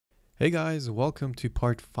Hey guys, welcome to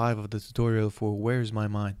part 5 of the tutorial for Where's My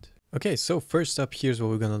Mind? Okay, so first up, here's what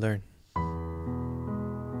we're gonna learn.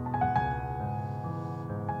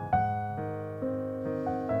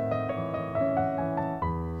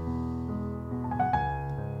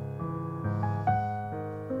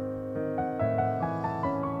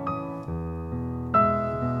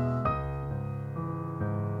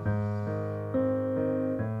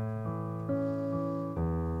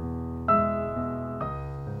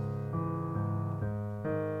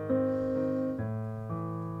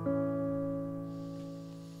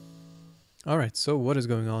 Alright, so what is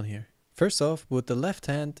going on here? First off, with the left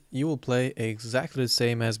hand, you will play exactly the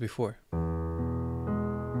same as before.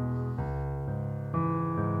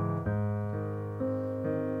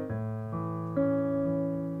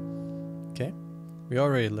 Okay, we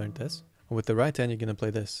already learned this. With the right hand, you're gonna play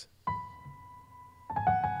this.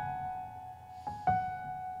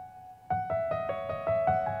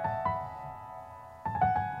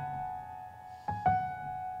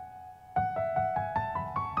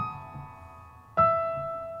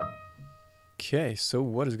 Okay, so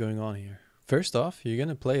what is going on here? First off, you're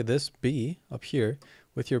gonna play this B up here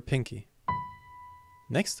with your pinky.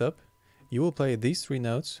 Next up, you will play these 3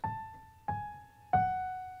 notes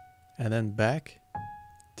and then back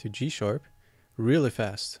to G sharp really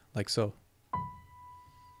fast, like so.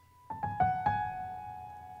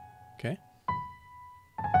 Okay?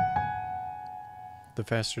 The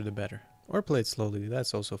faster the better. Or play it slowly,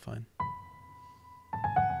 that's also fine.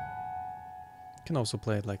 You can also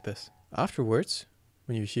play it like this. Afterwards,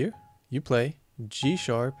 when you're here, you play G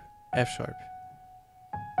sharp, F sharp.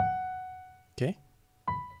 Okay?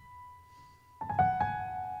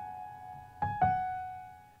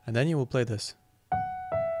 And then you will play this.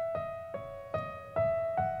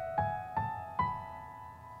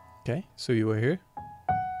 Okay, so you are here.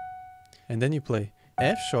 And then you play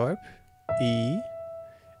F sharp, E,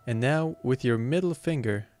 and now with your middle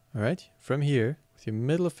finger, alright, from here, with your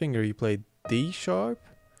middle finger you play D sharp,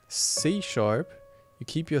 C sharp, you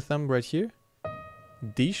keep your thumb right here,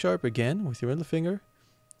 D sharp again with your middle finger,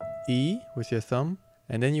 E with your thumb,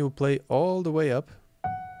 and then you will play all the way up,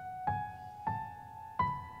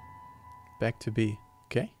 back to B,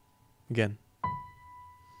 okay? Again.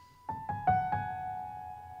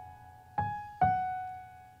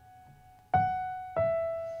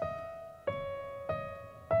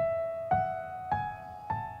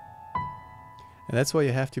 And that's why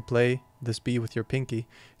you have to play this B with your pinky,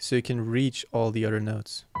 so you can reach all the other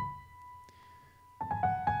notes.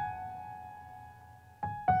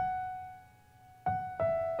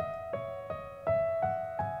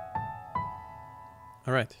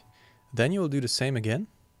 Alright, then you will do the same again.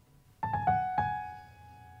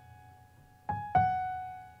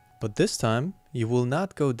 But this time, you will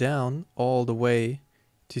not go down all the way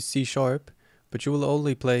to C sharp, but you will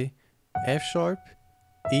only play F sharp,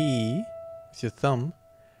 E, with your thumb,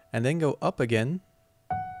 and then go up again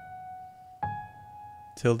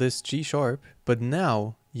till this G sharp. But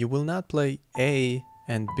now you will not play A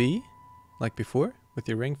and B like before with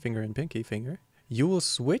your ring finger and pinky finger. You will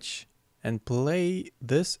switch and play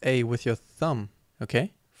this A with your thumb,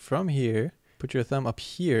 okay? From here, put your thumb up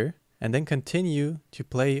here and then continue to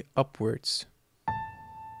play upwards.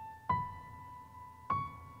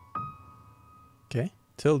 Okay,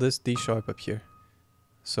 till this D sharp up here.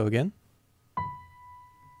 So again.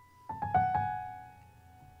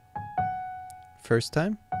 First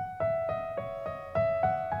time.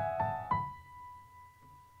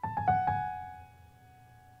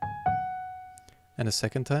 And a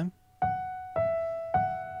second time.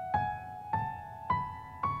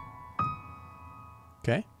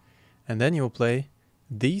 Okay. And then you will play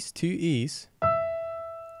these 2 E's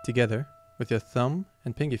together with your thumb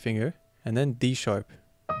and pinky finger, and then D sharp.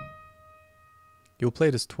 You'll play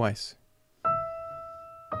this twice.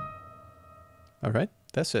 Alright,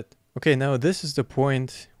 that's it. Okay, now this is the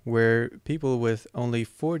point where people with only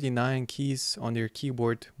 49 keys on their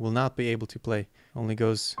keyboard will not be able to play. Only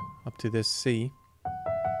goes up to this C.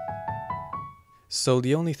 So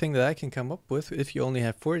the only thing that I can come up with, if you only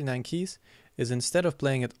have 49 keys, is instead of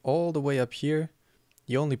playing it all the way up here,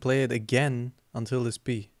 you only play it again until this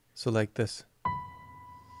B. So like this.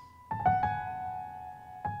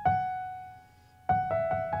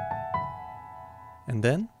 And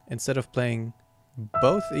then, instead of playing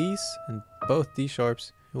both E's and both D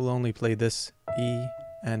sharps, you'll only play this E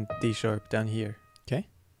and D sharp down here, okay?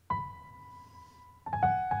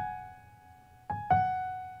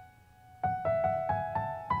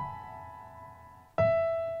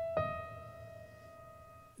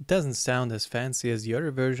 It doesn't sound as fancy as the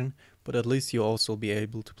other version, but at least you'll also be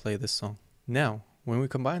able to play this song. Now, when we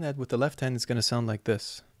combine that with the left hand, it's going to sound like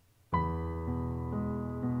this.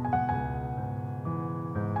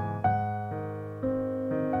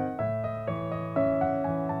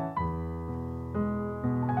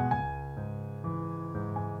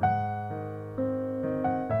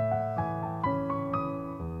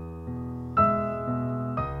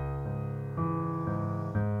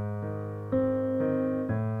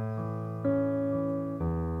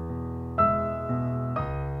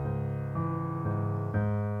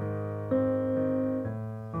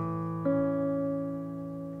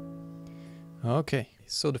 Okay,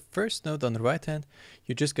 so the first note on the right hand,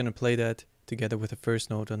 you're just going to play that together with the first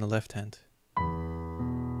note on the left hand.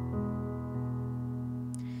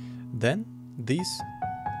 Then, these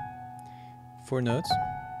 4 notes,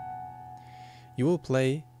 you will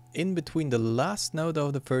play in between the last note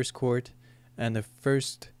of the first chord and the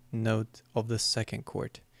first note of the second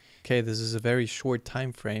chord. Okay, this is a very short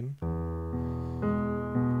time frame,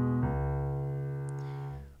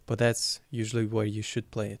 but that's usually where you should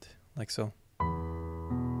play it, like so.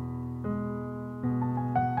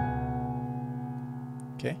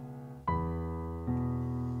 Okay.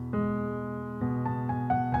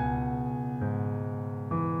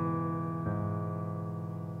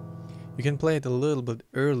 You can play it a little bit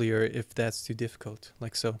earlier if that's too difficult,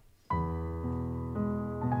 like so.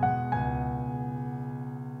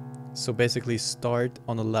 So basically start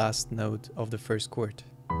on the last note of the first chord.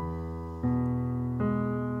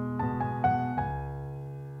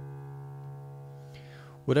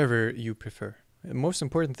 Whatever you prefer. The most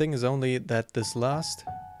important thing is only that this last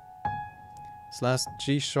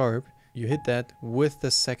G sharp, you hit that with the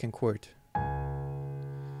second chord.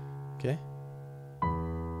 Okay?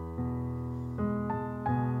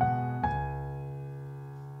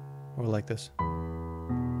 Or like this.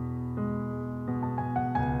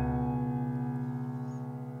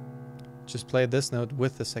 Just play this note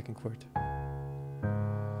with the second chord.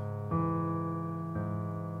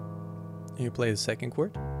 And you play the second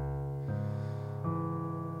chord.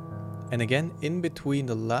 And again, in between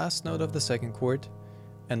the last note of the second chord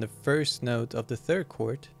and the first note of the third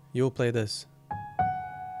chord, you'll play this.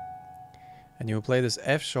 And you'll play this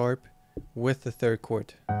F sharp with the third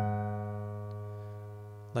chord.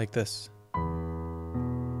 Like this.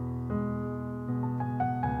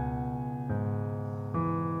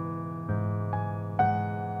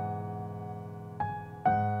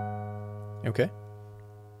 Okay.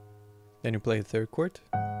 Then you play the third chord.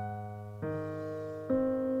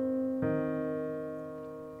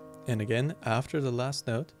 And again, after the last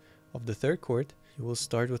note of the third chord, you will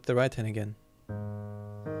start with the right hand again.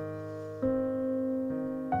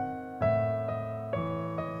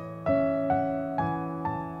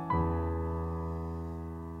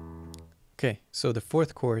 Okay, so the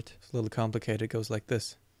fourth chord is a little complicated. It goes like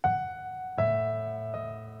this.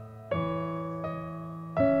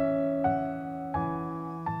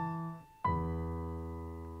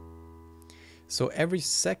 So every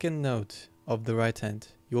second note of the right hand,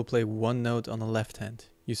 you will play one note on the left hand.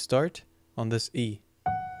 You start on this E.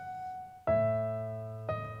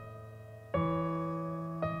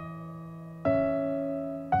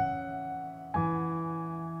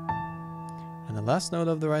 And the last note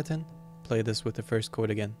of the right hand, play this with the first chord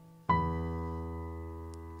again.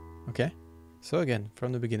 Okay? So again,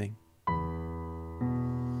 from the beginning.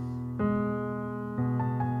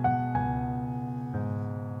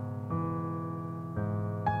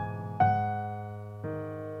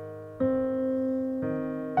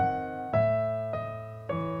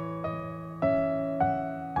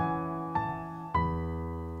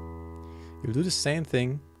 You'll do the same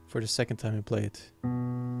thing for the second time you play it.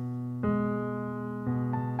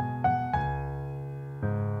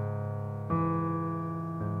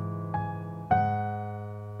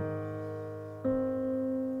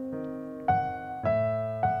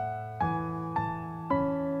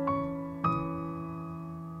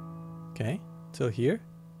 Okay, till here.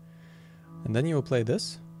 And then you will play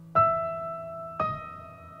this.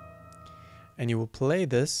 And you will play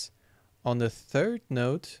this on the third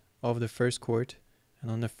note of the first chord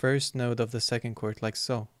and on the first note of the second chord, like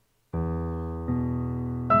so.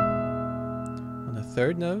 On the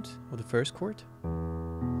third note of the first chord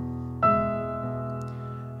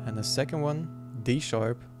and the second one, D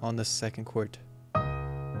sharp, on the second chord.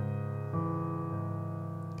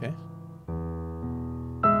 Okay?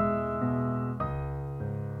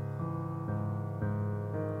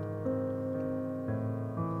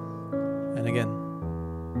 And again.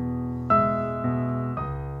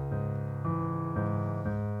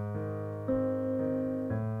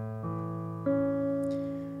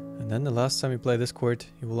 And then the last time you play this chord,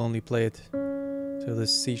 you will only play it to the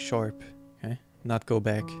C sharp. Okay? not go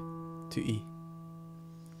back to E.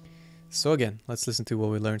 So again, let's listen to what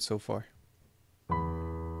we learned so far.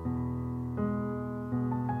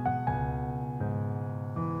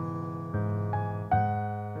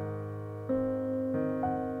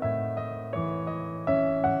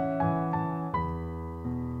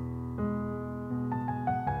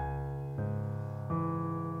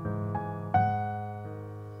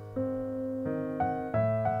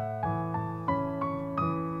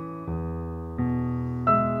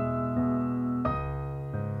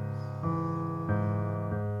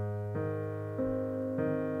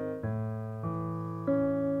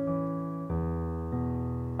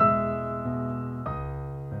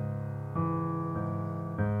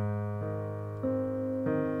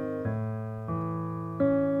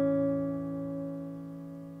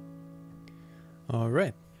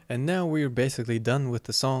 Alright, and now we're basically done with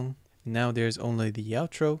the song. Now there's only the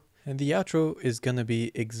outro, and the outro is gonna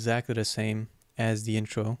be exactly the same as the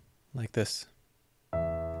intro, like this.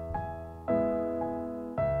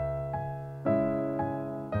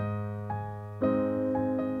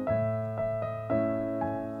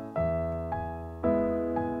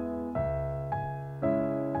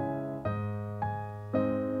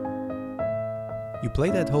 You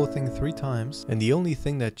play that whole thing 3 times, and the only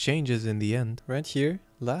thing that changes in the end, right here,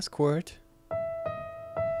 last chord,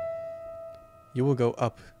 you will go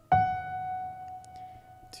up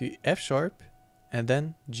to F sharp, and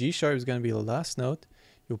then G sharp is going to be the last note.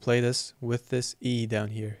 You'll play this with this E down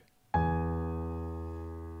here.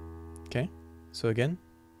 Okay, so again.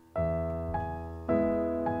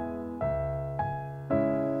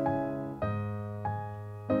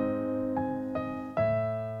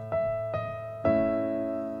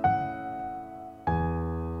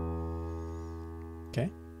 Okay.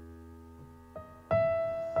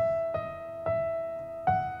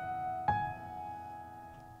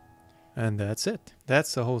 And that's it.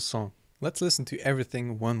 That's the whole song. Let's listen to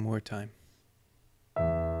everything one more time.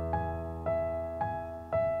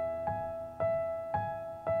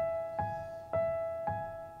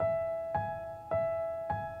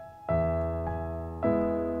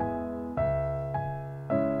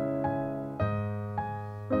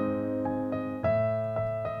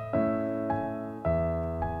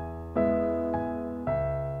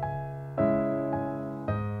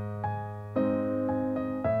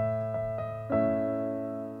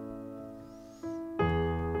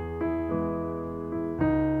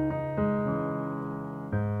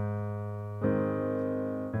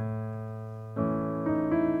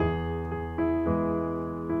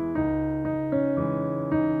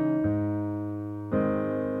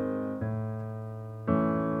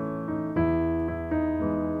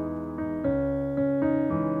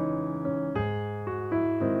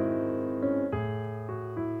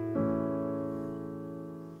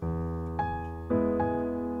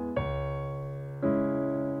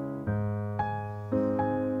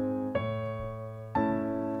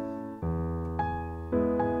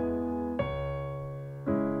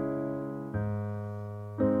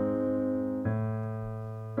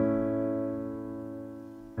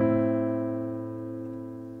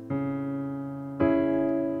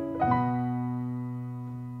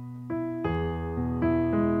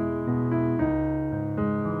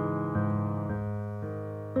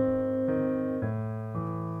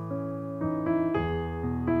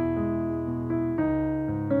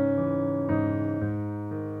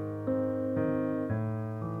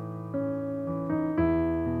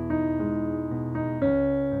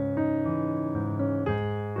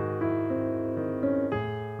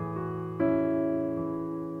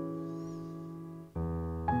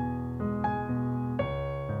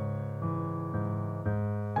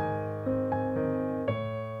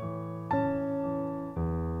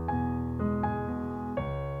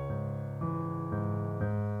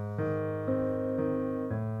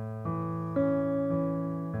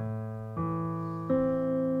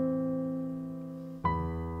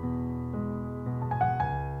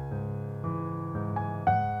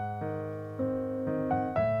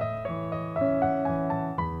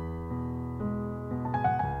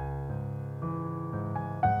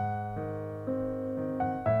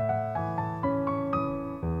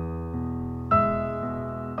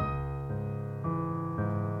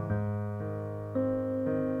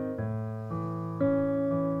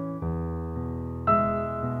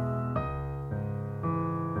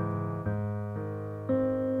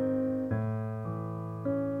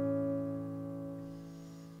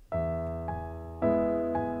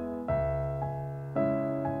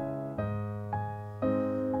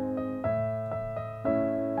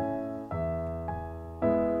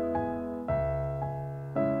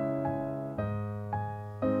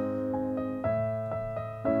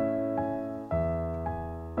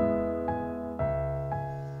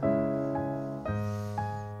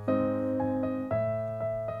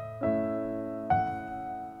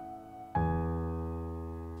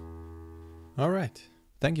 Alright,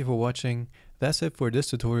 thank you for watching. That's it for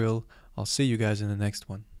this tutorial. I'll see you guys in the next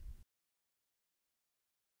one.